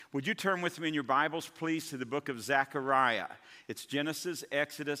Would you turn with me in your Bibles, please, to the book of Zechariah? It's Genesis,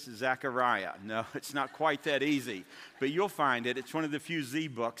 Exodus, Zechariah. No, it's not quite that easy, but you'll find it. It's one of the few Z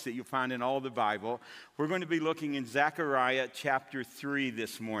books that you'll find in all the Bible. We're going to be looking in Zechariah chapter 3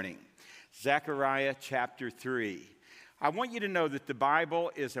 this morning. Zechariah chapter 3. I want you to know that the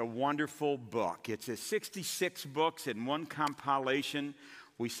Bible is a wonderful book. It's 66 books in one compilation.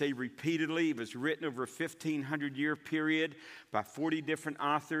 We say repeatedly, it was written over a 1,500-year period by 40 different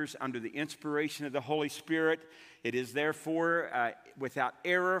authors under the inspiration of the Holy Spirit. It is therefore without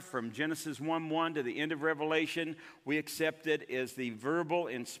error from Genesis 1:1 to the end of Revelation. We accept it as the verbal,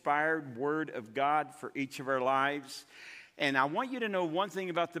 inspired Word of God for each of our lives. And I want you to know one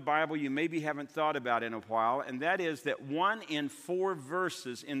thing about the Bible you maybe haven't thought about in a while, and that is that 1 in 4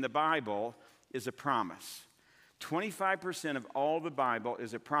 verses in the Bible is a promise. 25% of all the Bible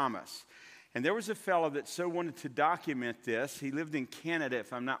is a promise. And there was a fellow that so wanted to document this. He lived in Canada,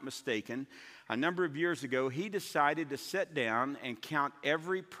 if I'm not mistaken. A number of years ago, he decided to sit down and count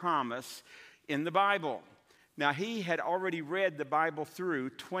every promise in the Bible. Now, he had already read the Bible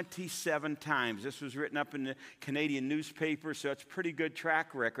through 27 times. This was written up in the Canadian newspaper, so it's a pretty good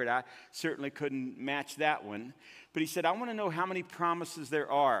track record. I certainly couldn't match that one. But he said, I want to know how many promises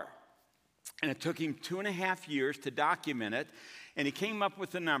there are. And it took him 2.5 years to document it. And he came up with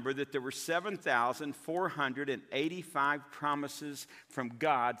the number that there were 7,485 promises from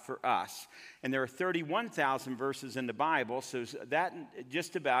God for us. And there are 31,000 verses in the Bible, so that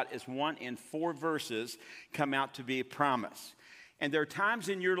just about is 1 in 4 verses come out to be a promise. And there are times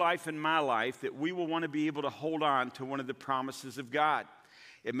in your life and my life that we will want to be able to hold on to one of the promises of God.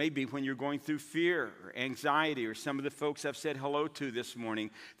 It may be when you're going through fear or anxiety, or some of the folks I've said hello to this morning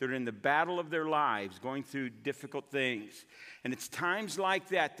that are in the battle of their lives, going through difficult things. And it's times like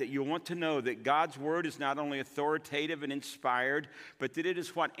that that you'll want to know that God's Word is not only authoritative and inspired, but that it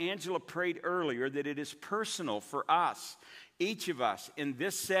is what Angela prayed earlier, that it is personal for us, each of us in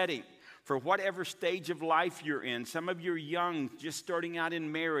this setting. For whatever stage of life you're in. Some of you are young, just starting out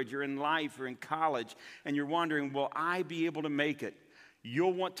in marriage or in life or in college, and you're wondering, will I be able to make it?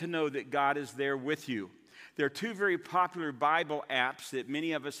 You'll want to know that God is there with you. There are 2 very popular Bible apps that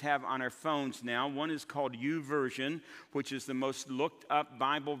many of us have on our phones now. One is called YouVersion, which is the most looked up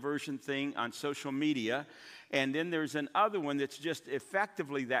Bible version thing on social media. And then there's another one that's just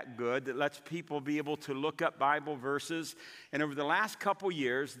effectively that good that lets people be able to look up Bible verses. And over the last couple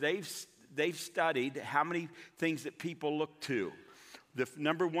years, they've studied how many things that people look to. The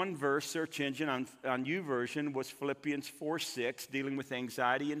number 1 verse search engine on YouVersion was Philippians 4:6, dealing with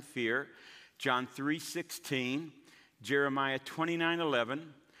anxiety and fear. John 3:16, Jeremiah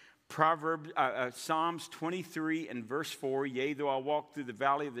 29:11, Psalms 23 and verse 4, yea, though I walk through the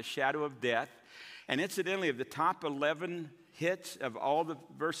valley of the shadow of death. And incidentally, of the top 11 hits of all the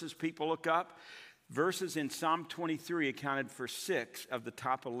verses people look up, verses in Psalm 23 accounted for 6 of the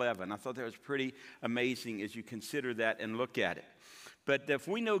top 11. I thought that was pretty amazing as you consider that and look at it. But if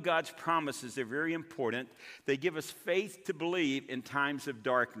we know God's promises, they're very important. They give us faith to believe in times of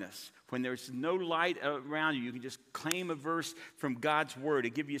darkness. When there's no light around you, you can just claim a verse from God's Word.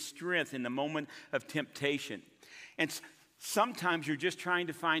 It gives you strength in the moment of temptation. And sometimes you're just trying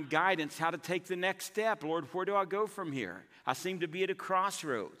to find guidance, how to take the next step. Lord, where do I go from here? I seem to be at a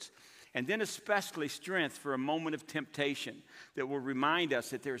crossroads. And then especially strength for a moment of temptation that will remind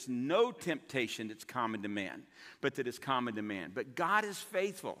us that there's no temptation that's common to man, but that is common to man. But God is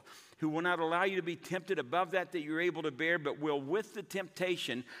faithful, who will not allow you to be tempted above that you're able to bear, but will with the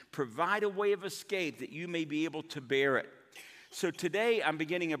temptation provide a way of escape that you may be able to bear it. So today I'm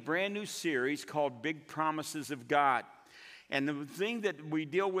beginning a brand new series called Big Promises of God. And the thing that we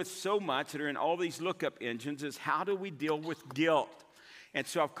deal with so much that are in all these lookup engines is how do we deal with guilt? And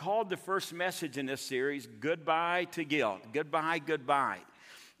so I've called the first message in this series, Goodbye to Guilt. Goodbye, goodbye.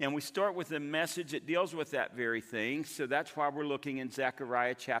 And we start with a message that deals with that very thing. So that's why we're looking in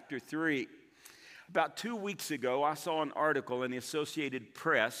Zechariah chapter 3. About 2 weeks ago, I saw an article in the Associated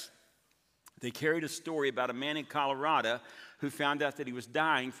Press. They carried a story about a man in Colorado who found out that he was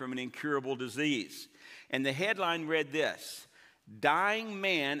dying from an incurable disease. And the headline read this: dying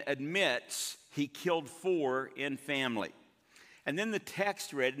man admits he killed 4 in family. And then the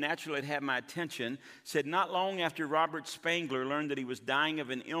text read, naturally it had my attention, said, not long after Robert Spangler learned that he was dying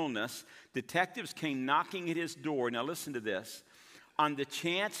of an illness, detectives came knocking at his door. Now listen to this. On the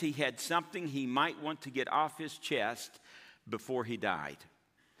chance he had something he might want to get off his chest before he died.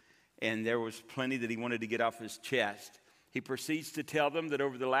 And there was plenty that he wanted to get off his chest. He proceeds to tell them that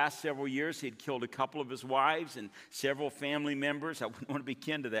over the last several years, he'd killed a couple of his wives and several family members. I wouldn't want to be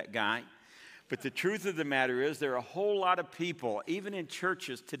kin to that guy. But the truth of the matter is there are a whole lot of people, even in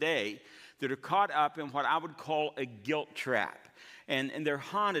churches today, that are caught up in what I would call a guilt trap. And they're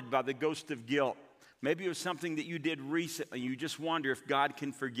haunted by the ghost of guilt. Maybe it was something that you did recently. You just wonder if God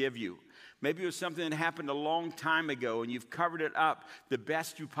can forgive you. Maybe it was something that happened a long time ago and you've covered it up the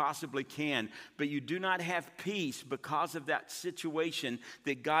best you possibly can. But you do not have peace because of that situation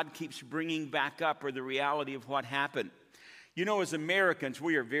that God keeps bringing back up, or the reality of what happened. You know, as Americans,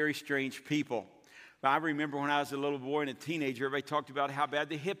 we are very strange people. I remember when I was a little boy and a teenager, everybody talked about how bad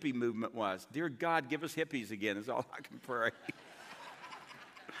the hippie movement was. Dear God, give us hippies again is all I can pray.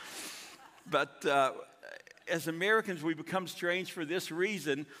 But as Americans, we become strange for this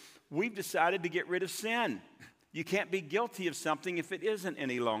reason. We've decided to get rid of sin. You can't be guilty of something if it isn't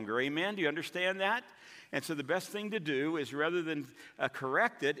any longer. Amen? Do you understand that? And so the best thing to do is, rather than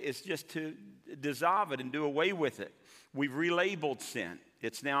correct it, is just to dissolve it and do away with it. We've relabeled sin.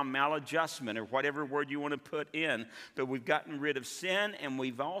 It's now maladjustment, or whatever word you want to put in. But we've gotten rid of sin, and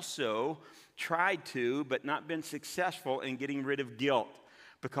we've also tried to, but not been successful in getting rid of guilt.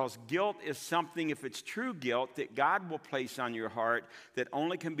 Because guilt is something, if it's true guilt, that God will place on your heart that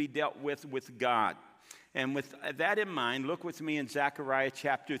only can be dealt with God. And with that in mind, look with me in Zechariah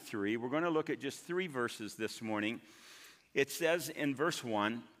chapter 3. We're going to look at just 3 verses this morning. It says in verse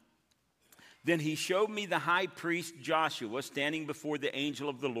 1, "Then he showed me the high priest Joshua standing before the angel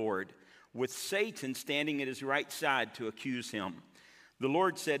of the Lord, with Satan standing at his right side to accuse him. The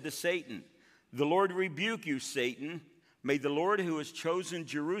Lord said to Satan, 'The Lord rebuke you, Satan. May the Lord who has chosen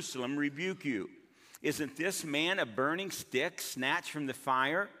Jerusalem rebuke you. Isn't this man a burning stick snatched from the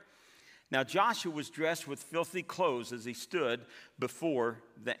fire?' Now Joshua was dressed with filthy clothes as he stood before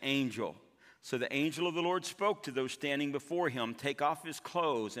the angel. So the angel of the Lord spoke to those standing before him, 'Take off his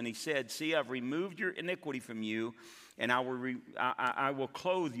clothes.' And he said, 'See, I've removed your iniquity from you, and I will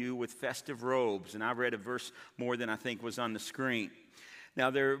clothe you with festive robes.'" And I read a verse more than I think was on the screen. Now,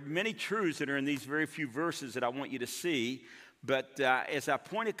 there are many truths that are in these very few verses that I want you to see. But as I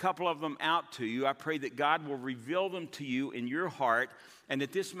point a couple of them out to you, I pray that God will reveal them to you in your heart, and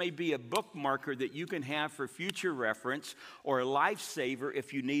that this may be a bookmarker that you can have for future reference, or a lifesaver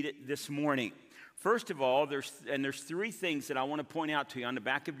if you need it this morning. First of all, there's 3 things that I want to point out to you. On the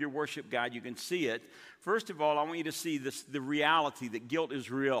back of your worship guide, you can see it. First of all, I want you to see the reality that guilt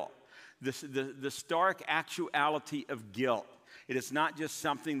is real, the stark actuality of guilt. It is not just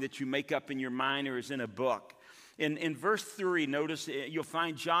something that you make up in your mind or is in a book. In verse 3, notice you'll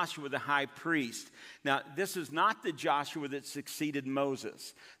find Joshua the high priest. Now, this is not the Joshua that succeeded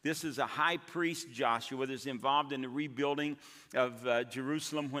Moses. This is a high priest Joshua that's involved in the rebuilding of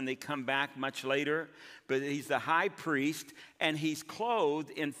Jerusalem when they come back much later. But he's the high priest, and he's clothed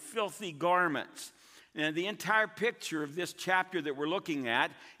in filthy garments. Now, the entire picture of this chapter that we're looking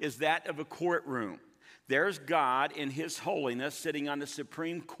at is that of a courtroom. There's God in his holiness sitting on the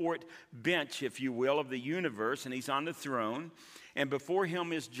Supreme Court bench, if you will, of the universe, and he's on the throne. And before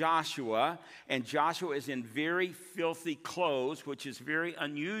him is Joshua, and Joshua is in very filthy clothes, which is very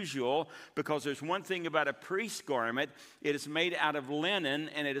unusual, because there's one thing about a priest's garment: it is made out of linen,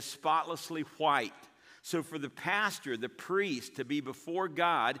 and it is spotlessly white. So for the pastor, the priest, to be before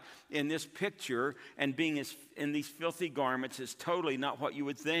God in this picture and being in these filthy garments is totally not what you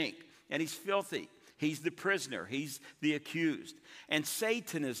would think. And he's filthy. He's the prisoner. He's the accused. And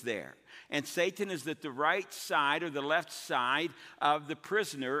Satan is there. And Satan is at the right side or the left side of the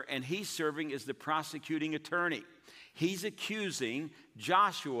prisoner, and he's serving as the prosecuting attorney. He's accusing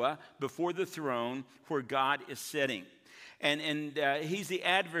Joshua before the throne where God is sitting. And he's the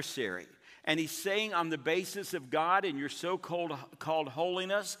adversary. And he's saying, on the basis of God and your so-called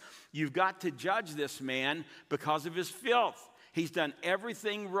holiness, you've got to judge this man because of his filth. He's done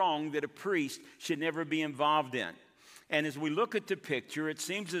everything wrong that a priest should never be involved in. And as we look at the picture, it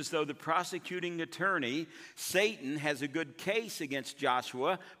seems as though the prosecuting attorney, Satan, has a good case against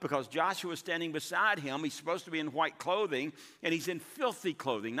Joshua, because Joshua is standing beside him. He's supposed to be in white clothing, and he's in filthy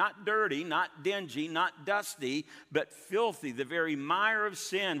clothing. Not dirty, not dingy, not dusty, but filthy. The very mire of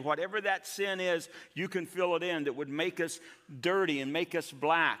sin, whatever that sin is, you can fill it in that would make us dirty and make us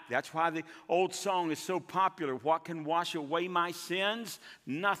black. That's why the old song is so popular. What can wash away my sins?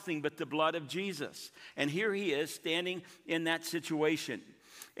 Nothing but the blood of Jesus. And here he is standing in that situation.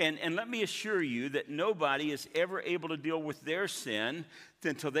 And let me assure you that nobody is ever able to deal with their sin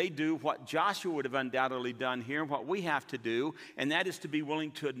until they do what Joshua would have undoubtedly done here, and what we have to do, and that is to be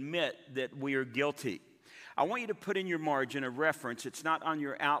willing to admit that we are guilty. I want you to put in your margin a reference. It's not on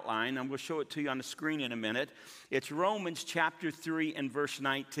your outline. I'm going to show it to you on the screen in a minute. It's Romans chapter 3 and verse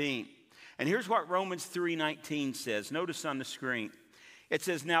 19. And here's what Romans 3:19 says. Notice on the screen. It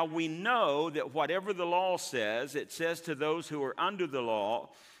says, now we know that whatever the law says, it says to those who are under the law,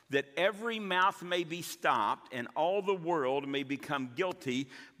 that every mouth may be stopped and all the world may become guilty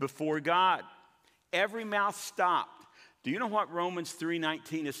before God. Every mouth stopped. Do you know what Romans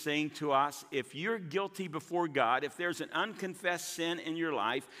 3:19 is saying to us? If you're guilty before God, if there's an unconfessed sin in your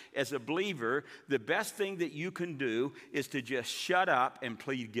life as a believer, the best thing that you can do is to just shut up and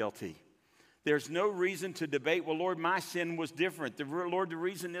plead guilty. There's no reason to debate, well, Lord, my sin was different. Lord, the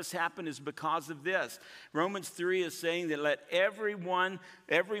reason this happened is because of this. Romans 3 is saying that let every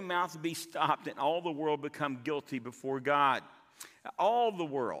mouth be stopped and all the world become guilty before God. All the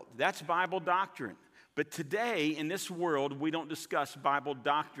world. That's Bible doctrine. But today, in this world, we don't discuss Bible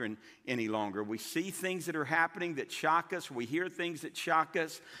doctrine any longer. We see things that are happening that shock us. We hear things that shock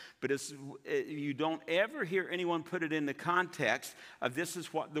us. But you don't ever hear anyone put it in the context of this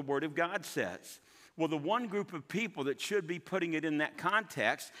is what the Word of God says. Well, the one group of people that should be putting it in that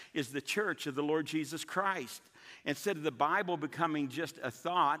context is the church of the Lord Jesus Christ. Instead of the Bible becoming just a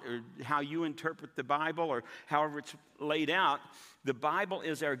thought or how you interpret the Bible or however it's laid out, the Bible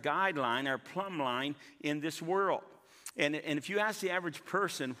is our guideline, our plumb line in this world. And if you ask the average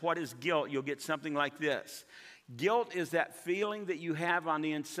person what is guilt, you'll get something like this. Guilt is that feeling that you have on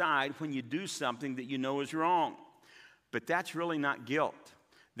the inside when you do something that you know is wrong. But that's really not guilt.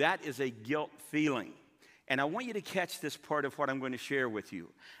 That is a guilt feeling. And I want you to catch this part of what I'm going to share with you.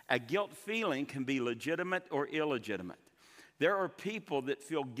 A guilt feeling can be legitimate or illegitimate. There are people that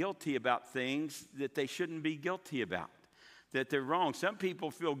feel guilty about things that they shouldn't be guilty about, that they're wrong. Some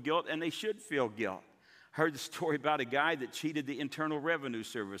people feel guilt and they should feel guilt. I heard the story about a guy that cheated the Internal Revenue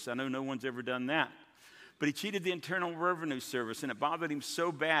Service. I know no one's ever done that. But he cheated the Internal Revenue Service, and it bothered him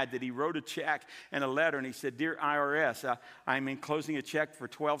so bad that he wrote a check and a letter, and he said, Dear IRS, I'm enclosing a check for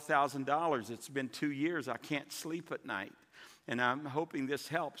 $12,000. It's been 2 years. I can't sleep at night, and I'm hoping this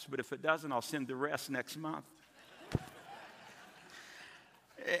helps, but if it doesn't, I'll send the rest next month.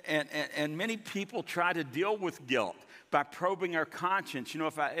 And many people try to deal with guilt by probing our conscience. You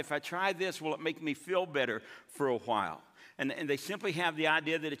know, if I try this, will it make me feel better for a while? And they simply have the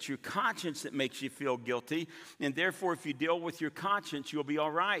idea that it's your conscience that makes you feel guilty, and therefore if you deal with your conscience, you'll be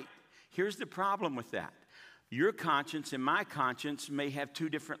all right. Here's the problem with that. Your conscience and my conscience may have two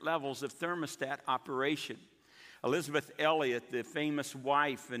different levels of thermostat operation. Elizabeth Elliot, the famous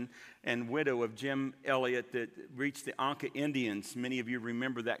wife and widow of Jim Elliot that reached the Anka Indians, many of you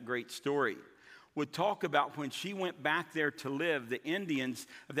remember that great story, would talk about when she went back there to live, the Indians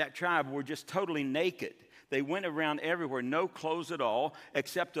of that tribe were just totally naked. They went around everywhere, no clothes at all,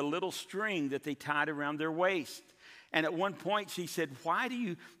 except a little string that they tied around their waist. And at one point she said, why do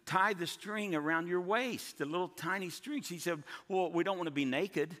you tie the string around your waist, the little tiny string? She said, well, we don't want to be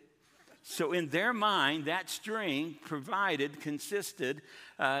naked. So in their mind, that string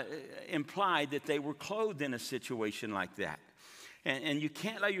implied that they were clothed in a situation like that. And you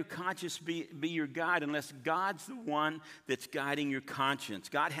can't let your conscience be your guide unless God's the one that's guiding your conscience.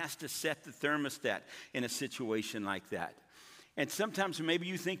 God has to set the thermostat in a situation like that. And sometimes maybe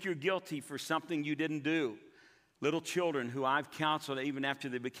you think you're guilty for something you didn't do. Little children who I've counseled even after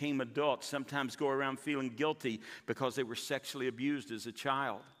they became adults sometimes go around feeling guilty because they were sexually abused as a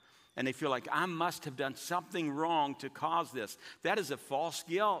child. And they feel like, I must have done something wrong to cause this. That is a false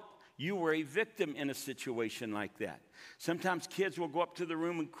guilt. You were a victim in a situation like that. Sometimes kids will go up to the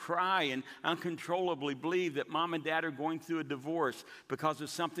room and cry and uncontrollably believe that mom and dad are going through a divorce because of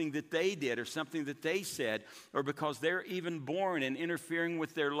something that they did or something that they said, or because they're even born and interfering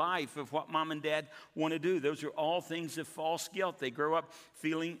with their life of what mom and dad want to do. Those are all things of false guilt. They grow up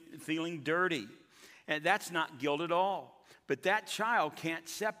feeling dirty. And that's not guilt at all. But that child can't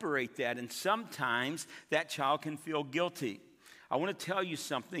separate that, and sometimes that child can feel guilty. I want to tell you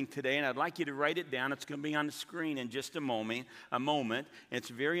something today, and I'd like you to write it down. It's going to be on the screen in just a moment. It's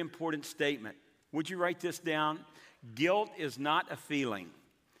a very important statement. Would you write this down? Guilt is not a feeling.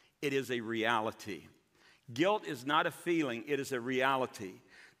 It is a reality. Guilt is not a feeling. It is a reality.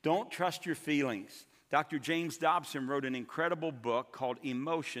 Don't trust your feelings. Dr. James Dobson wrote an incredible book called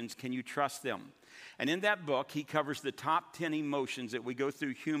Emotions. Can You Trust Them? And in that book, he covers the top 10 emotions that we go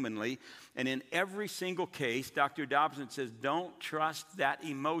through humanly. And in every single case, Dr. Dobson says, don't trust that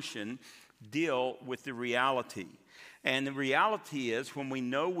emotion. Deal with the reality. And the reality is when we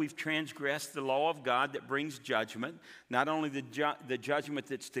know we've transgressed the law of God that brings judgment, not only the judgment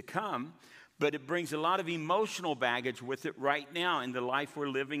that's to come, but it brings a lot of emotional baggage with it right now in the life we're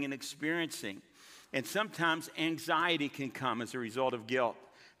living and experiencing. And sometimes anxiety can come as a result of guilt.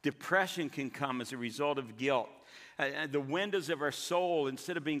 Depression can come as a result of guilt. The windows of our soul,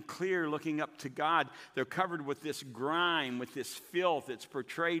 instead of being clear, looking up to God, they're covered with this grime, with this filth that's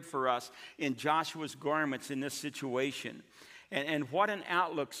portrayed for us in Joshua's garments in this situation. And what an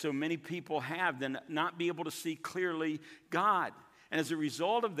outlook so many people have, than not be able to see clearly God. And as a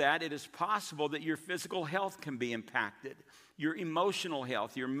result of that, it is possible that your physical health can be impacted, your emotional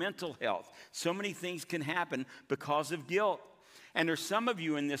health, your mental health. So many things can happen because of guilt. And there's some of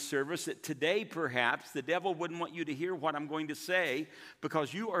you in this service that today, perhaps, the devil wouldn't want you to hear what I'm going to say,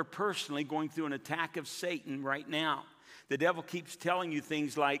 because you are personally going through an attack of Satan right now. The devil keeps telling you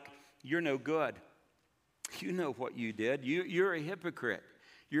things like, you're no good. You know what you did. You're a hypocrite.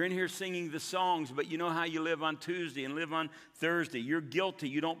 You're in here singing the songs, but you know how you live on Tuesday and live on Thursday. You're guilty.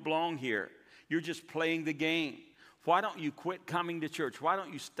 You don't belong here. You're just playing the game. Why don't you quit coming to church? Why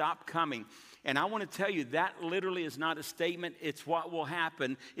don't you stop coming? And I want to tell you, that literally is not a statement. It's what will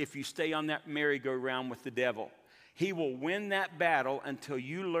happen if you stay on that merry-go-round with the devil. He will win that battle until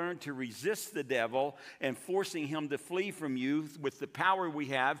you learn to resist the devil and forcing him to flee from you with the power we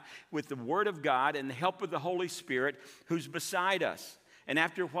have, with the Word of God and the help of the Holy Spirit who's beside us. And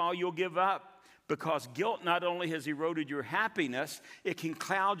after a while, you'll give up, because guilt not only has eroded your happiness, it can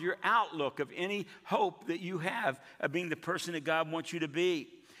cloud your outlook of any hope that you have of being the person that God wants you to be.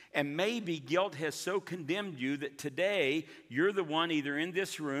 And maybe guilt has so condemned you that today you're the one either in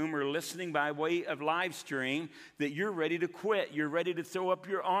this room or listening by way of live stream that you're ready to quit. You're ready to throw up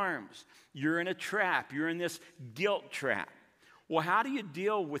your arms. You're in a trap. You're in this guilt trap. Well, how do you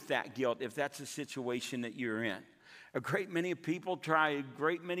deal with that guilt if that's the situation that you're in? A great many people try a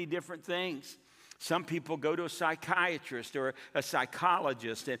great many different things. Some people go to a psychiatrist or a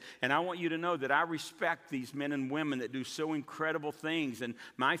psychologist, and I want you to know that I respect these men and women that do so incredible things, and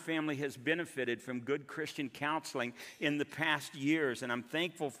my family has benefited from good Christian counseling in the past years, and I'm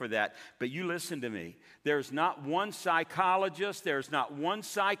thankful for that. But you listen to me. There's not one psychologist, there's not one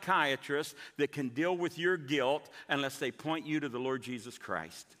psychiatrist that can deal with your guilt unless they point you to the Lord Jesus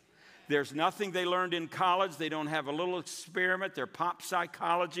Christ. There's nothing they learned in college. They don't have a little experiment. Their pop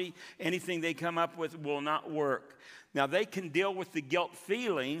psychology, anything they come up with will not work. Now, they can deal with the guilt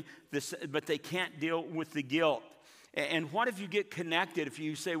feeling, but they can't deal with the guilt. And what if you get connected? If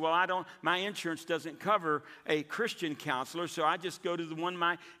you say, well, my insurance doesn't cover a Christian counselor, so I just go to the one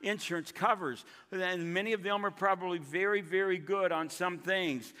my insurance covers. And many of them are probably very, very good on some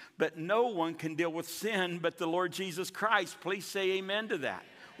things, but no one can deal with sin but the Lord Jesus Christ. Please say amen to that.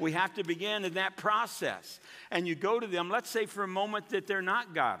 We have to begin in that process. And you go to them, let's say for a moment that they're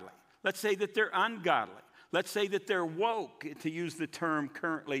not godly. Let's say that they're ungodly. Let's say that they're woke, to use the term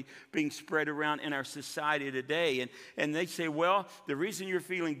currently being spread around in our society today. And they say, well, the reason you're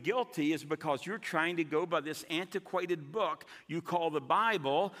feeling guilty is because you're trying to go by this antiquated book you call the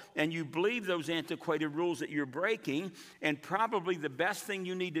Bible, and you believe those antiquated rules that you're breaking. And probably the best thing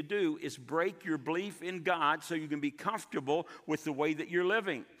you need to do is break your belief in God so you can be comfortable with the way that you're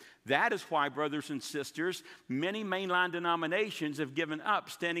living. That is why, brothers and sisters, many mainline denominations have given up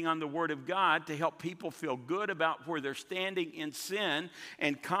standing on the Word of God to help people feel good about where they're standing in sin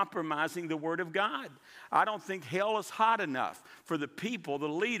and compromising the Word of God. I don't think hell is hot enough for the people, the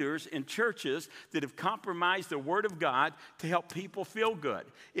leaders in churches that have compromised the Word of God to help people feel good.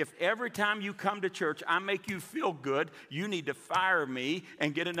 If every time you come to church I make you feel good, you need to fire me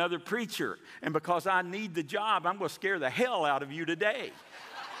and get another preacher. And because I need the job, I'm going to scare the hell out of you today.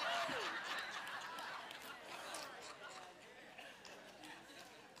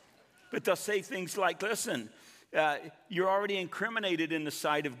 But they'll say things like, listen, you're already incriminated in the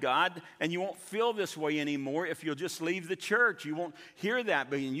sight of God, and you won't feel this way anymore if you'll just leave the church. You won't hear that,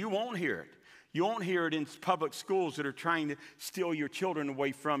 but you won't hear it. You won't hear it in public schools that are trying to steal your children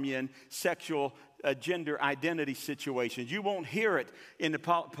away from you in sexual gender identity situations. You won't hear it in the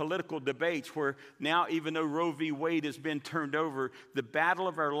political debates where now, even though Roe v. Wade has been turned over, the battle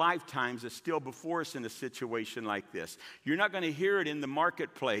of our lifetimes is still before us in a situation like this. You're not going to hear it in the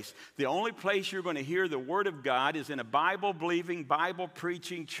marketplace. The only place you're going to hear the Word of God is in a Bible-believing,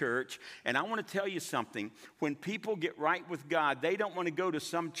 Bible-preaching church. And I want to tell you something. When people get right with God, they don't want to go to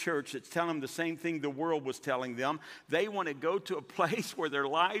some church that's telling them the same thing the world was telling them. They want to go to a place where their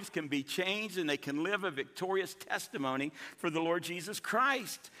lives can be changed and they can live a victorious testimony for the Lord Jesus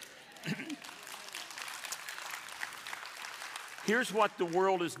Christ. Here's what the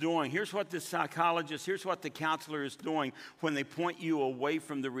world is doing. Here's what the psychologist, here's what the counselor is doing when they point you away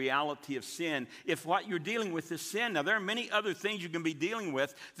from the reality of sin. If what you're dealing with is sin, now there are many other things you can be dealing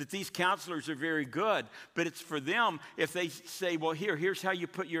with that these counselors are very good, but it's for them if they say, well, here's how you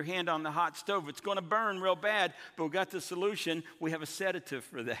put your hand on the hot stove. It's going to burn real bad, but we've got the solution. We have a sedative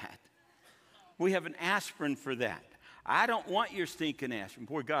for that. We have an aspirin for that. I don't want your stinking aspirin.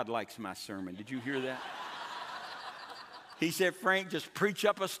 Boy, God likes my sermon. Did you hear that? He said, Frank, just preach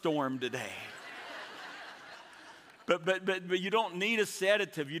up a storm today. But you don't need a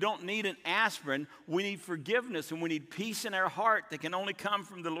sedative. You don't need an aspirin. We need forgiveness, and we need peace in our heart that can only come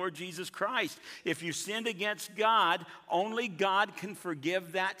from the Lord Jesus Christ. If you sinned against God, only God can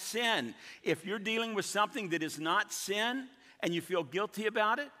forgive that sin. If you're dealing with something that is not sin and you feel guilty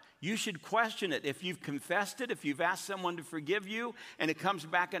about it, you should question it. If you've confessed it, if you've asked someone to forgive you and it comes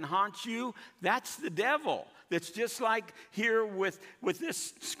back and haunts you, that's the devil. That's just like here with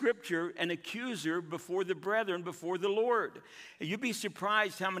this scripture, an accuser before the brethren, before the Lord. And you'd be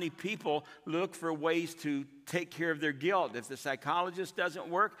surprised how many people look for ways to take care of their guilt. If the psychologist doesn't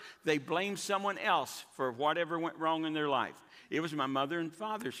work, they blame someone else for whatever went wrong in their life. It was my mother and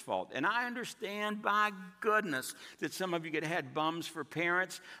father's fault. And I understand, by goodness, that some of you could have had bums for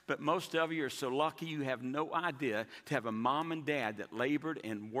parents, but most of you are so lucky you have no idea to have a mom and dad that labored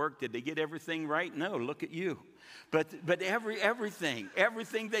and worked. Did they get everything right? No, look at you. But everything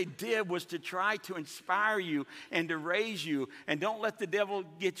they did was to try to inspire you and to raise you. And don't let the devil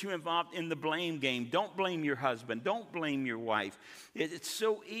get you involved in the blame game. Don't blame your husband. Don't blame your wife. It's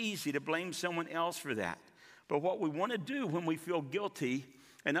so easy to blame someone else for that. But what we want to do when we feel guilty,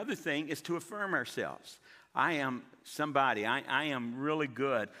 another thing, is to affirm ourselves. I am somebody. I am really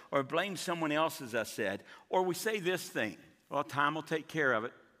good. Or blame someone else, as I said. Or we say this thing, well, time will take care of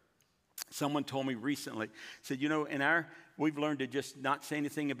it. Someone told me recently, said, we've learned to just not say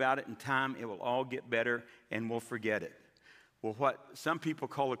anything about it. In time, it will all get better, and we'll forget it. Well, what some people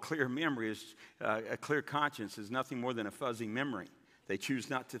call a clear memory is a clear conscience is nothing more than a fuzzy memory. They choose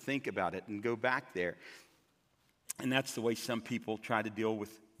not to think about it and go back there. And that's the way some people try to deal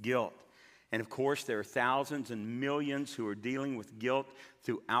with guilt. And of course, there are thousands and millions who are dealing with guilt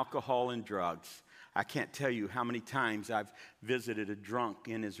through alcohol and drugs. I can't tell you how many times I've visited a drunk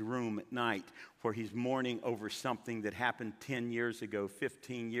in his room at night where he's mourning over something that happened 10 years ago,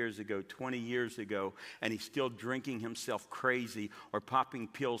 15 years ago, 20 years ago, and he's still drinking himself crazy or popping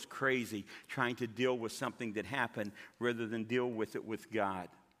pills crazy, trying to deal with something that happened rather than deal with it with God.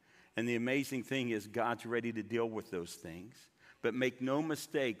 And the amazing thing is God's ready to deal with those things. But make no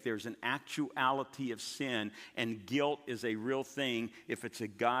mistake, there's an actuality of sin, and guilt is a real thing if it's a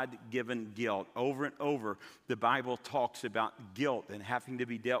God-given guilt. Over and over, the Bible talks about guilt and having to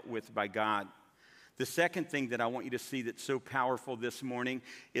be dealt with by God. The second thing that I want you to see that's so powerful this morning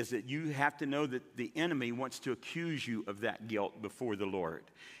is that you have to know that the enemy wants to accuse you of that guilt before the Lord.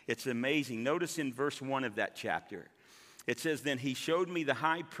 It's amazing. Notice in verse 1 of that chapter. It says, then he showed me the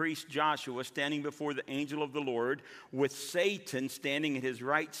high priest Joshua standing before the angel of the Lord with Satan standing at his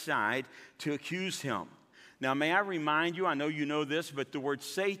right side to accuse him. Now, may I remind you, I know you know this, but the word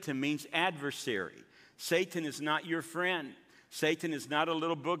Satan means adversary. Satan is not your friend. Satan is not a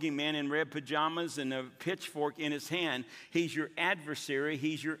little boogeyman in red pajamas and a pitchfork in his hand. He's your adversary.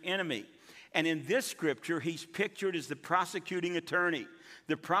 He's your enemy. And in this scripture, he's pictured as the prosecuting attorney.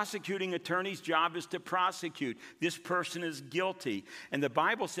 The prosecuting attorney's job is to prosecute. This person is guilty. And the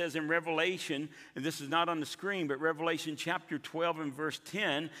Bible says in Revelation, and this is not on the screen, but Revelation chapter 12 and verse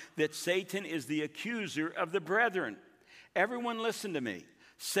 10, that Satan is the accuser of the brethren. Everyone listen to me.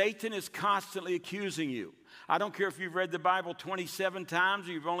 Satan is constantly accusing you. I don't care if you've read the Bible 27 times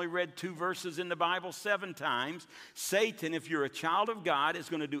or you've only read 2 verses in the Bible 7 times. Satan, if you're a child of God, is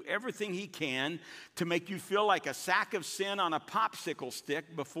going to do everything he can to make you feel like a sack of sin on a popsicle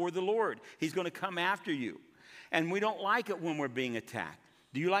stick before the Lord. He's going to come after you. And we don't like it when we're being attacked.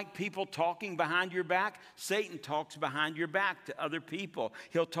 Do you like people talking behind your back? Satan talks behind your back to other people.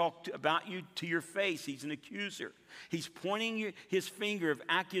 He'll talk about you to your face. He's an accuser. He's pointing his finger of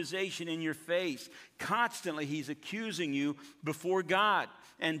accusation in your face. Constantly, he's accusing you before God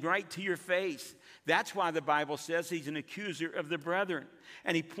and right to your face. That's why the Bible says he's an accuser of the brethren.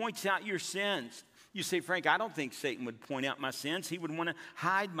 And he points out your sins. You say, Frank, I don't think Satan would point out my sins. He would want to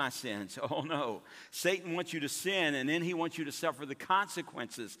hide my sins. Oh, no. Satan wants you to sin, and then he wants you to suffer the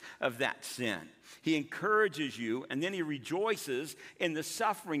consequences of that sin. He encourages you, and then he rejoices in the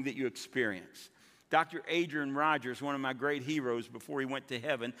suffering that you experience. Dr. Adrian Rogers, one of my great heroes before he went to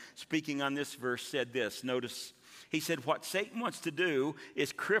heaven, speaking on this verse, said this. Notice, he said, what Satan wants to do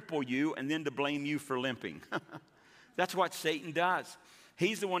is cripple you and then to blame you for limping. That's what Satan does.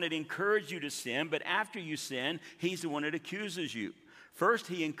 He's the one that encourages you to sin, but after you sin, he's the one that accuses you. First,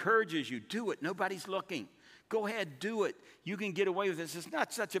 he encourages you, do it. Nobody's looking. Go ahead, do it. You can get away with this. It's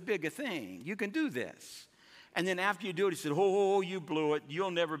not such a big a thing. You can do this. And then after you do it, he said, oh, you blew it.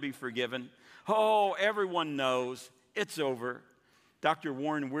 You'll never be forgiven. Oh, everyone knows. It's over. Dr.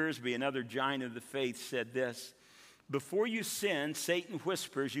 Warren Wiersbe, another giant of the faith, said this: before you sin, Satan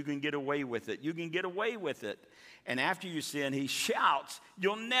whispers you can get away with it. You can get away with it. And after you sin, he shouts,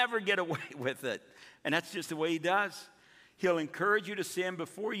 you'll never get away with it. And that's just the way he does. He'll encourage you to sin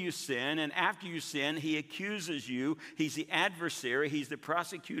before you sin, and after you sin, he accuses you. He's the adversary. He's the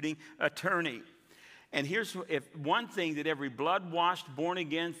prosecuting attorney. And here's one thing that every blood-washed,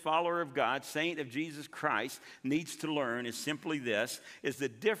 born-again follower of God, saint of Jesus Christ, needs to learn is simply this, is the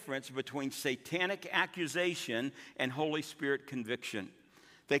difference between satanic accusation and Holy Spirit conviction.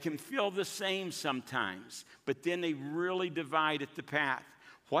 They can feel the same sometimes, but then they really divide at the path.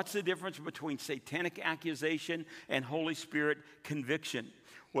 What's the difference between satanic accusation and Holy Spirit conviction?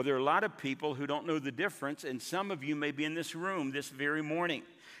 Well, there are a lot of people who don't know the difference, and some of you may be in this room this very morning.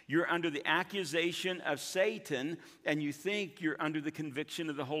 You're under the accusation of Satan, and you think you're under the conviction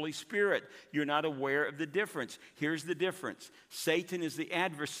of the Holy Spirit. You're not aware of the difference. Here's the difference. Satan is the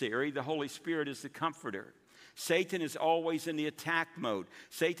adversary. The Holy Spirit is the comforter. Satan is always in the attack mode.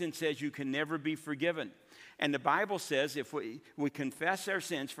 Satan says you can never be forgiven. And the Bible says if we confess our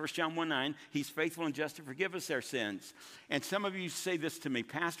sins, 1 John 1:9, he's faithful and just to forgive us our sins. And some of you say this to me,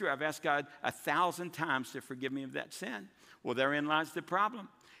 Pastor, I've asked God 1,000 times to forgive me of that sin. Well, therein lies the problem.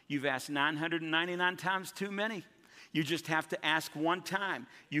 You've asked 999 times too many. You just have to ask one time.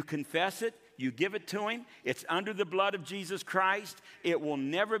 You confess it, you give it to him. It's under the blood of Jesus Christ. It will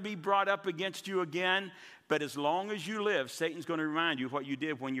never be brought up against you again. But as long as you live, Satan's going to remind you what you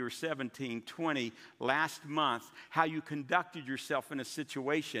did when you were 17, 20, last month, how you conducted yourself in a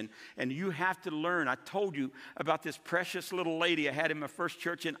situation. And you have to learn. I told you about this precious little lady I had in my first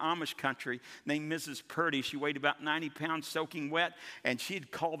church in Amish country named Mrs. Purdy. She weighed about 90 pounds soaking wet, and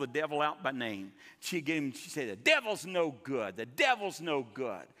she'd call the devil out by name. She said, the devil's no good. The devil's no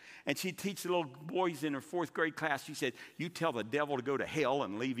good. And she'd teach the little boys in her 4th grade class. She said, you tell the devil to go to hell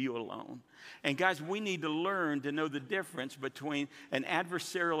and leave you alone. And guys, we need to learn to know the difference between an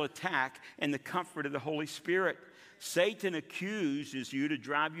adversarial attack and the comfort of the Holy Spirit. Satan accuses you to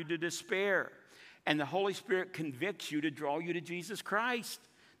drive you to despair, and the Holy Spirit convicts you to draw you to Jesus Christ.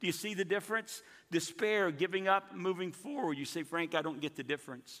 Do you see the difference? Despair, giving up, moving forward. You say, Frank, I don't get the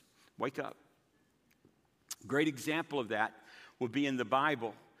difference. Wake up. Great example of that would be in the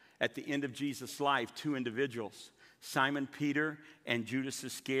Bible. At the end of Jesus' life, 2 individuals, Simon Peter and Judas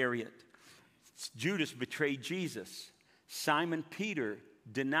Iscariot. Judas betrayed Jesus. Simon Peter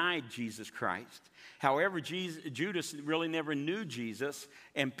denied Jesus Christ. However, Judas really never knew Jesus,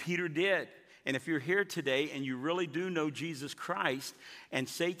 and Peter did. And if you're here today and you really do know Jesus Christ, and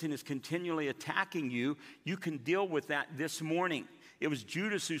Satan is continually attacking you, you can deal with that this morning. It was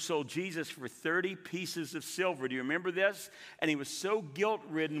Judas who sold Jesus for 30 pieces of silver. Do you remember this? And he was so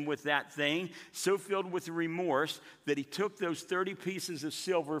guilt-ridden with that thing, so filled with remorse, that he took those 30 pieces of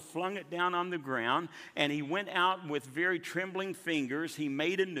silver, flung it down on the ground, and he went out with very trembling fingers. He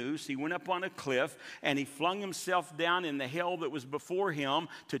made a noose. He went up on a cliff, and he flung himself down in the hell that was before him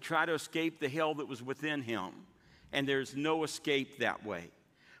to try to escape the hell that was within him. And there's no escape that way.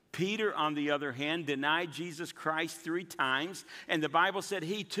 Peter, on the other hand, denied Jesus Christ 3 times, and the Bible said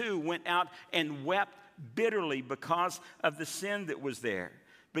he too went out and wept bitterly because of the sin that was there.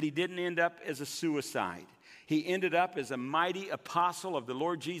 But he didn't end up as a suicide. He ended up as a mighty apostle of the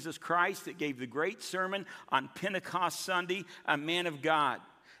Lord Jesus Christ that gave the great sermon on Pentecost Sunday, a man of God.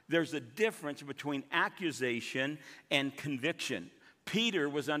 There's a difference between accusation and conviction. Peter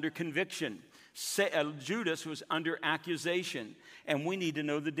was under conviction. Judas was under accusation, and we need to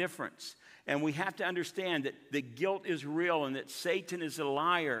know the difference. And we have to understand that guilt is real and that Satan is a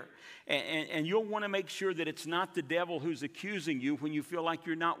liar. And you'll want to make sure that it's not the devil who's accusing you when you feel like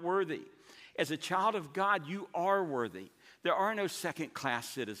you're not worthy. As a child of God, you are worthy. There are no second-class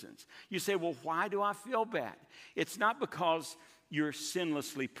citizens. You say, well, why do I feel bad? It's not because you're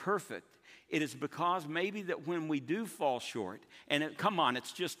sinlessly perfect. It is because maybe that when we do fall short, and come on,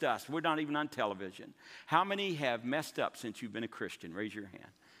 it's just us. We're not even on television. How many have messed up since you've been a Christian? Raise your hand.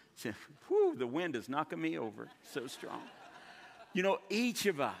 Say, whew, the wind is knocking me over so strong. You know, each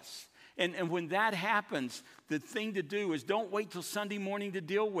of us And when that happens, the thing to do is don't wait till Sunday morning to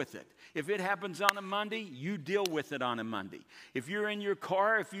deal with it. If it happens on a Monday, you deal with it on a Monday. If you're in your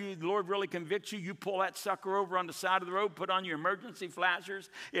car, the Lord really convicts you, you pull that sucker over on the side of the road, put on your emergency flashers.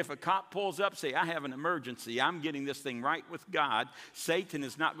 If a cop pulls up, say, I have an emergency. I'm getting this thing right with God. Satan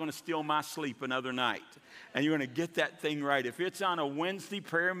is not going to steal my sleep another night. And you're going to get that thing right. If it's on a Wednesday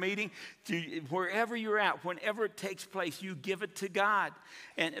prayer meeting, wherever you're at, whenever it takes place, you give it to God.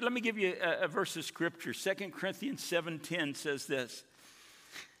 And let me give you a verse of Scripture. 2 Corinthians 7:10 says this.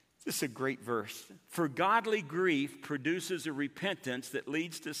 This is a great verse. For godly grief produces a repentance that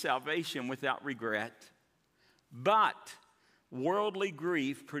leads to salvation without regret. But worldly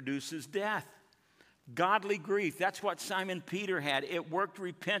grief produces death. Godly grief, that's what Simon Peter had. It worked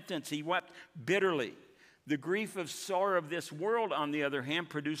repentance. He wept bitterly. The grief of sorrow of this world, on the other hand,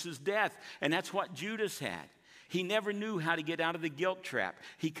 produces death. And that's what Judas had. He never knew how to get out of the guilt trap.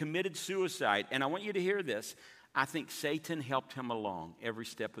 He committed suicide. And I want you to hear this. I think Satan helped him along every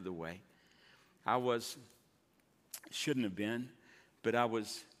step of the way. Shouldn't have been, but I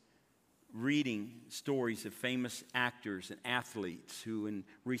was reading stories of famous actors and athletes who in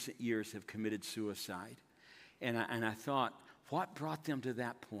recent years have committed suicide. And I thought, what brought them to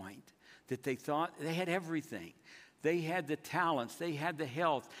that point? That they thought they had everything. They had the talents, they had the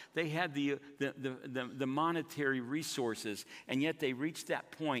health, they had the monetary resources, and yet they reached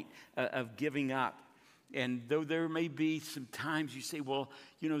that point of giving up. And though there may be some times you say, well,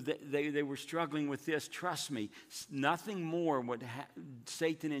 you know, they were struggling with this, trust me, nothing more would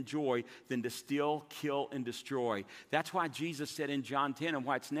Satan enjoy than to steal, kill, and destroy. That's why Jesus said in John 10, and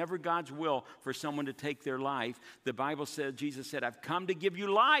why it's never God's will for someone to take their life. The Bible said, Jesus said, I've come to give you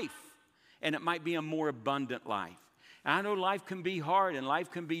life, and it might be a more abundant life. And I know life can be hard and life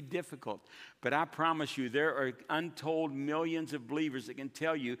can be difficult, but I promise you there are untold millions of believers that can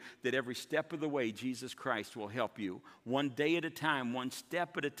tell you that every step of the way Jesus Christ will help you, one day at a time, one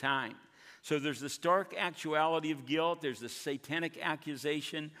step at a time. So there's the stark actuality of guilt, there's the satanic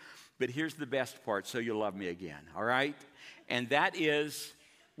accusation, but here's the best part, so you'll love me again, all right? And that is,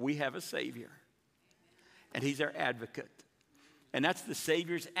 we have a Savior, and He's our advocate. And that's the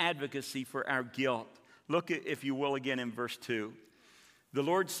Savior's advocacy for our guilt. Look, if you will, again in verse 2. The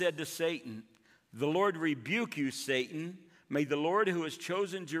Lord said to Satan, the Lord rebuke you, Satan. May the Lord who has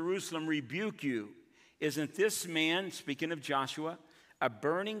chosen Jerusalem rebuke you. Isn't this man, speaking of Joshua, a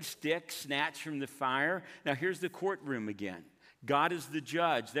burning stick snatched from the fire? Now here's the courtroom again. God is the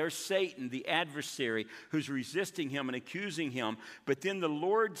judge. There's Satan, the adversary, who's resisting him and accusing him. But then the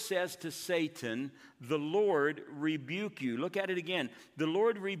Lord says to Satan, the Lord rebuke you. Look at it again. The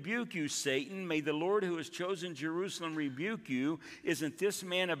Lord rebuke you, Satan. May the Lord who has chosen Jerusalem rebuke you. Isn't this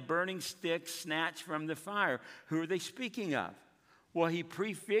man a burning stick snatched from the fire? Who are they speaking of? Well, he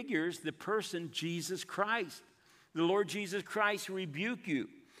prefigures the person Jesus Christ. The Lord Jesus Christ rebuke you.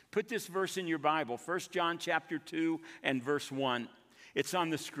 Put this verse in your Bible, 1 John chapter 2 and verse 1. It's on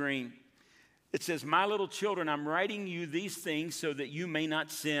the screen. It says, my little children, I'm writing you these things so that you may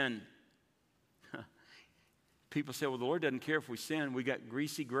not sin. People say, well, the Lord doesn't care if we sin. We got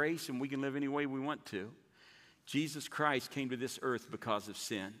greasy grace and we can live any way we want to. Jesus Christ came to this earth because of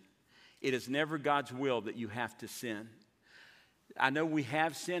sin. It is never God's will that you have to sin. I know we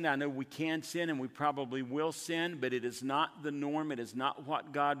have sinned, I know we can sin, and we probably will sin, but it is not the norm, it is not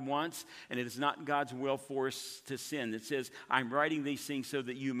what God wants, and it is not God's will for us to sin. It says, I'm writing these things so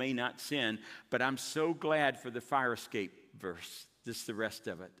that you may not sin, but I'm so glad for the fire escape verse. This is the rest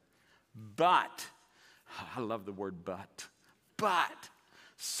of it. But, I love the word but,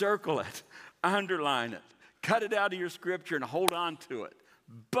 circle it, underline it, cut it out of your scripture and hold on to it.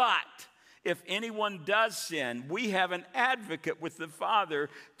 But, if anyone does sin, we have an advocate with the Father,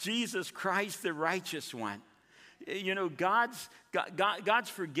 Jesus Christ, the righteous one. You know, God's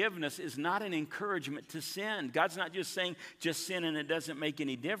forgiveness is not an encouragement to sin. God's not just saying, just sin and it doesn't make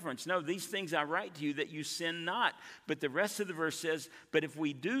any difference. No, these things I write to you that you sin not. But the rest of the verse says, but if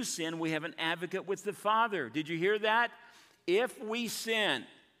we do sin, we have an advocate with the Father. Did you hear that? If we sin,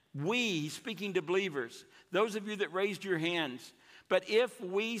 he's speaking to believers, those of you that raised your hands, but if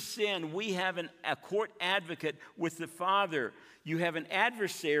we sin, we have a court advocate with the Father. You have an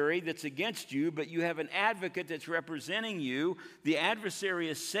adversary that's against you, but you have an advocate that's representing you. The adversary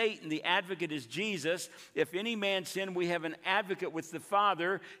is Satan. The advocate is Jesus. If any man sin, we have an advocate with the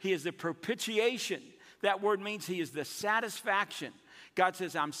Father. He is the propitiation. That word means he is the satisfaction. God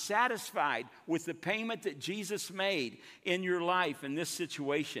says, I'm satisfied with the payment that Jesus made in your life in this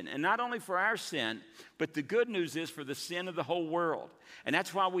situation. And not only for our sin, but the good news is for the sin of the whole world. And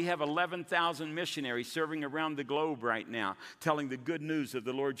that's why we have 11,000 missionaries serving around the globe right now, telling the good news of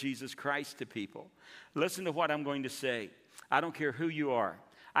the Lord Jesus Christ to people. Listen to what I'm going to say. I don't care who you are.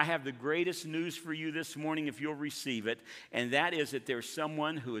 I have the greatest news for you this morning if you'll receive it, and that is that there's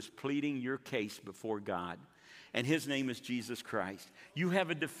someone who is pleading your case before God. And his name is Jesus Christ. You have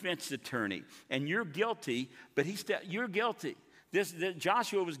a defense attorney, and you're guilty, but you're guilty.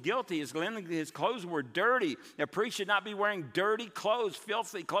 Joshua was guilty. His clothes were dirty. A priest should not be wearing dirty clothes,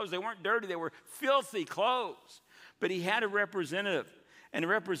 filthy clothes. They weren't dirty. They were filthy clothes. But he had a representative. And the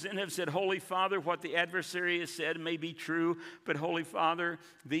representative said, Holy Father, what the adversary has said may be true, but Holy Father,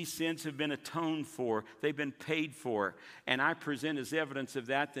 these sins have been atoned for. They've been paid for. And I present as evidence of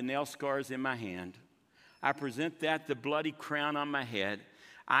that the nail scars in my hand. I present that the bloody crown on my head.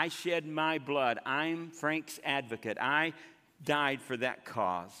 I shed my blood. I'm Frank's advocate. I died for that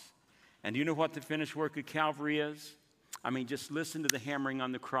cause. And do you know what the finished work of Calvary is? I mean, just listen to the hammering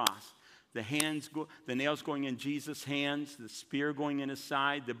on the cross. The nails going in Jesus' hands, the spear going in his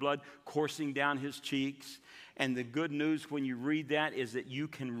side, the blood coursing down his cheeks. And the good news when you read that is that you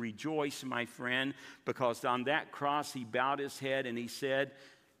can rejoice, my friend, because on that cross he bowed his head and he said,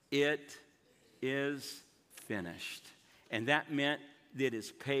 it is finished. And that meant that it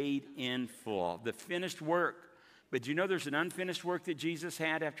is paid in full. The finished work. But do you know there's an unfinished work that Jesus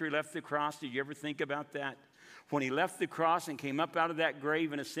had after he left the cross? Did you ever think about that? When he left the cross and came up out of that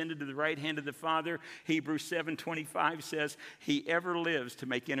grave and ascended to the right hand of the Father, Hebrews 7:25 says, he ever lives to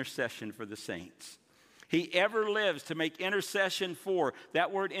make intercession for the saints. He ever lives to make intercession for.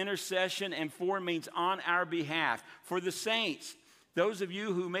 That word intercession and for means on our behalf, for the saints. Those of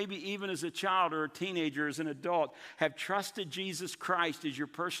you who maybe even as a child or a teenager, as an adult, have trusted Jesus Christ as your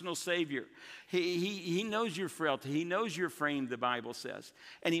personal Savior. He knows your frailty. He knows your frame, the Bible says.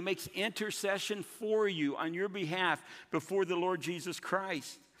 And he makes intercession for you on your behalf before the Lord Jesus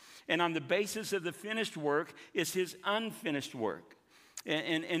Christ. And on the basis of the finished work is his unfinished work.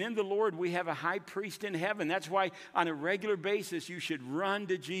 And in the Lord, we have a high priest in heaven. That's why on a regular basis, you should run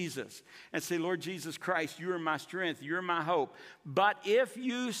to Jesus and say, Lord Jesus Christ, you are my strength. You're my hope. But if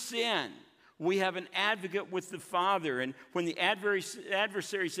you sin, we have an advocate with the Father. And when the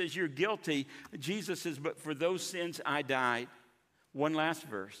adversary says you're guilty, Jesus says, but for those sins I died. One last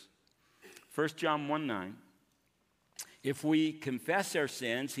verse, 1 John 1:9. If we confess our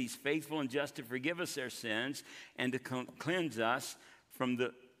sins, he's faithful and just to forgive us our sins and to cleanse us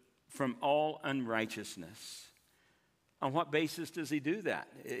from all unrighteousness. On what basis does he do that?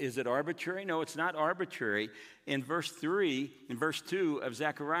 Is it arbitrary? No, it's not arbitrary. In verse 2 of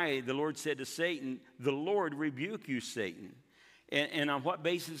Zechariah, the Lord said to Satan, the Lord rebuke you, Satan. And on what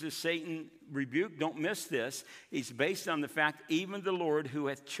basis is Satan rebuked? Don't miss this. It's based on the fact, even the Lord who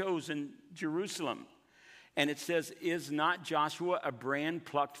hath chosen Jerusalem. And it says, is not Joshua a brand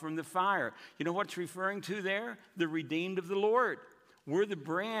plucked from the fire? You know what it's referring to there? The redeemed of the Lord. We're the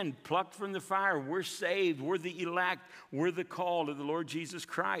brand plucked from the fire. We're saved. We're the elect. We're the called of the Lord Jesus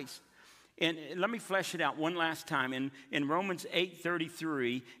Christ. And let me flesh it out one last time. In Romans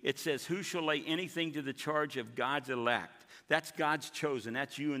 8:33, it says, who shall lay anything to the charge of God's elect? That's God's chosen.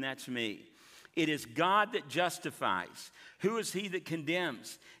 That's you and that's me. It is God that justifies. Who is he that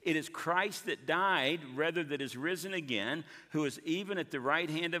condemns? It is Christ that died, rather that is risen again, who is even at the right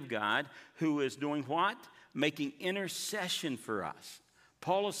hand of God, who is doing what? Making intercession for us.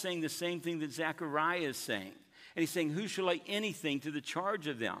 Paul is saying the same thing that Zechariah is saying. And he's saying, who shall lay anything to the charge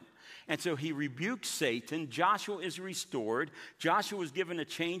of them? And so he rebukes Satan. Joshua is restored. Joshua was given a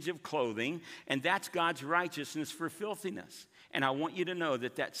change of clothing. And that's God's righteousness for filthiness. And I want you to know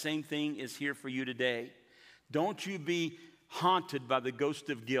that that same thing is here for you today. Don't you be haunted by the ghost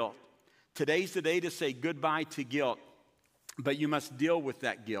of guilt. Today's the day to say goodbye to guilt. But you must deal with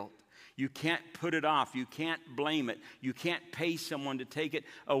that guilt. You can't put it off. You can't blame it. You can't pay someone to take it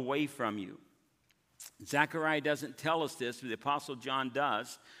away from you. Zechariah doesn't tell us this, but the Apostle John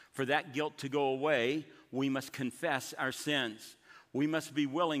does. For that guilt to go away, we must confess our sins. We must be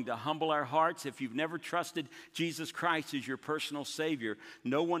willing to humble our hearts. If you've never trusted Jesus Christ as your personal Savior,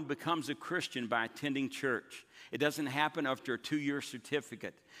 no one becomes a Christian by attending church. It doesn't happen after a 2-year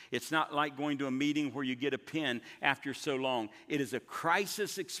certificate. It's not like going to a meeting where you get a pin after so long. It is a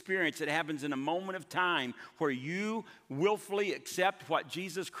crisis experience that happens in a moment of time where you willfully accept what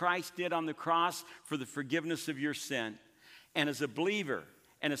Jesus Christ did on the cross for the forgiveness of your sin. And as a believer,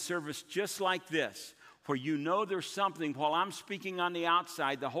 and a service just like this, where you know there's something, while I'm speaking on the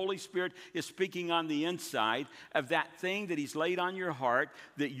outside, the Holy Spirit is speaking on the inside of that thing that He's laid on your heart,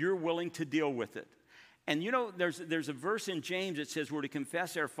 that you're willing to deal with it. And you know, there's a verse in James that says we're to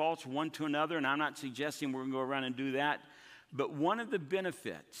confess our faults one to another, and I'm not suggesting we're going to go around and do that. But one of the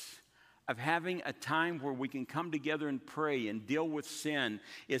benefits of having a time where we can come together and pray and deal with sin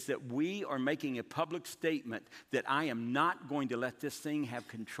is that we are making a public statement that I am not going to let this thing have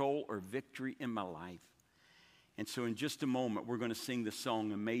control or victory in my life. And so in just a moment, we're going to sing the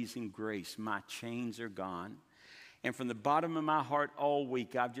song, Amazing Grace, My Chains Are Gone. And from the bottom of my heart all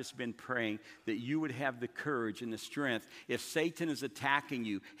week, I've just been praying that you would have the courage and the strength. If Satan is attacking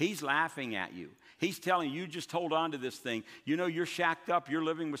you, he's laughing at you. He's telling you, just hold on to this thing. You know, you're shacked up. You're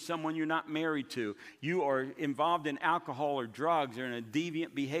living with someone you're not married to. You are involved in alcohol or drugs or in a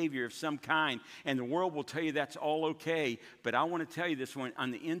deviant behavior of some kind. And the world will tell you that's all okay. But I want to tell you this one. On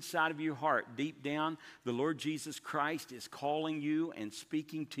the inside of your heart, deep down, the Lord Jesus Christ is calling you and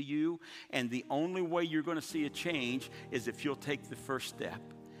speaking to you. And the only way you're going to see a change is if you'll take the first step.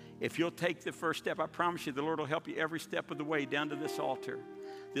 If you'll take the first step, I promise you the Lord will help you every step of the way down to this altar.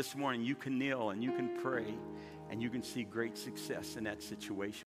 This morning you can kneel and you can pray and you can see great success in that situation.